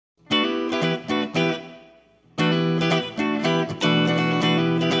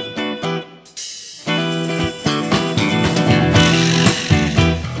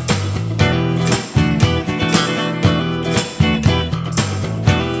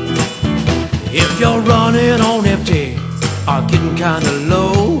If you're running on empty or getting kinda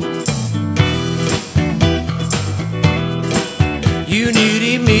low, you need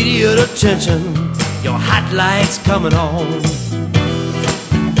immediate attention, your hot light's coming on.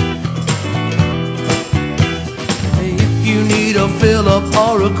 If you need a fill-up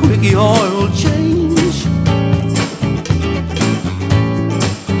or a quickie oil change,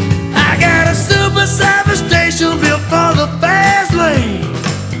 I got a super service station built for the fast lane.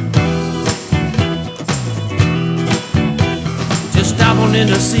 Just stop on in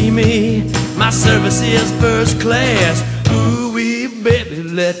to see me, my service is first class. Ooh-wee, baby,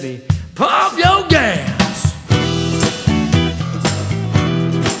 let me pump your gas.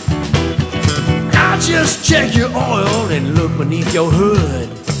 I'll just check your oil and look beneath your hood.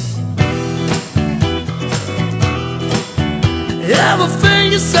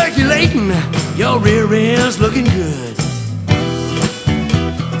 Everything is circulating, your rear end's looking good.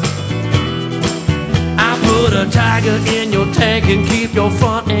 I put a tiger in your tank and keep your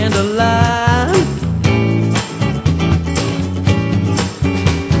front end alive.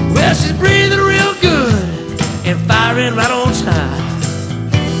 Well, she's breathing real good and firing right on time.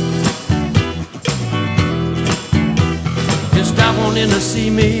 Just stop on in to see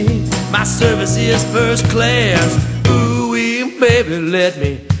me, my service is first class. Ooh-wee, baby, let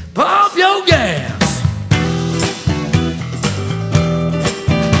me pump your gas.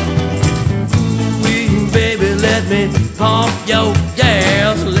 Ooh-wee, baby, let me pump your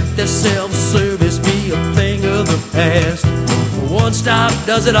gas. Let the self-service be a thing of the past. One stop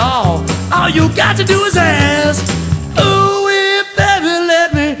does it all you got to do is ask. Ooh-wee, baby,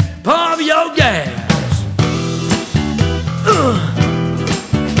 let me pump your gas.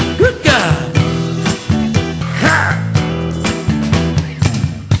 Good God. Ha!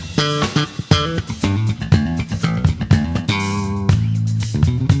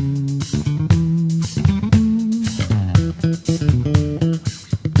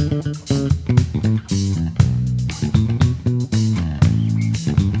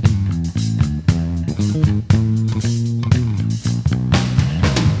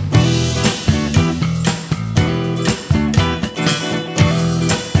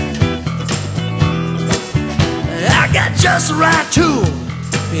 Just the right tool,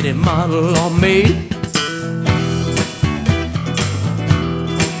 fitting model on me.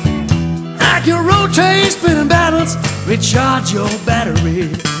 I can rotate, spin and balance, recharge your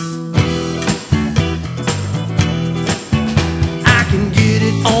battery. I can get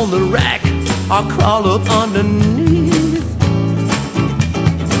it on the rack or crawl up underneath.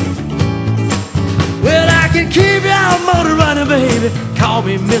 Well, I can keep your motor running, baby. Call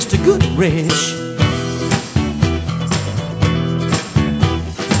me Mr. Goodrich.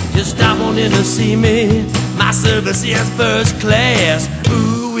 Just stop on in to see me, my service is first class.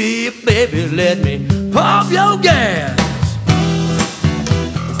 Ooh-wee, baby, let me pump your gas.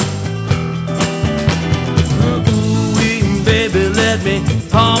 Ooh-wee, baby, let me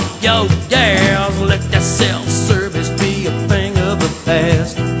pump your gas. Let that self-service be a thing of the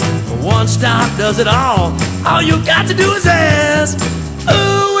past. One stop does it all you got to do is ask.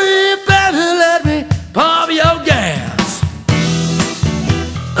 Ooh-wee, baby, let me pump your gas.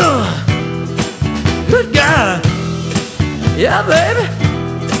 Good God. Yeah, baby,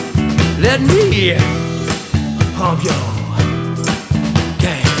 let me pump your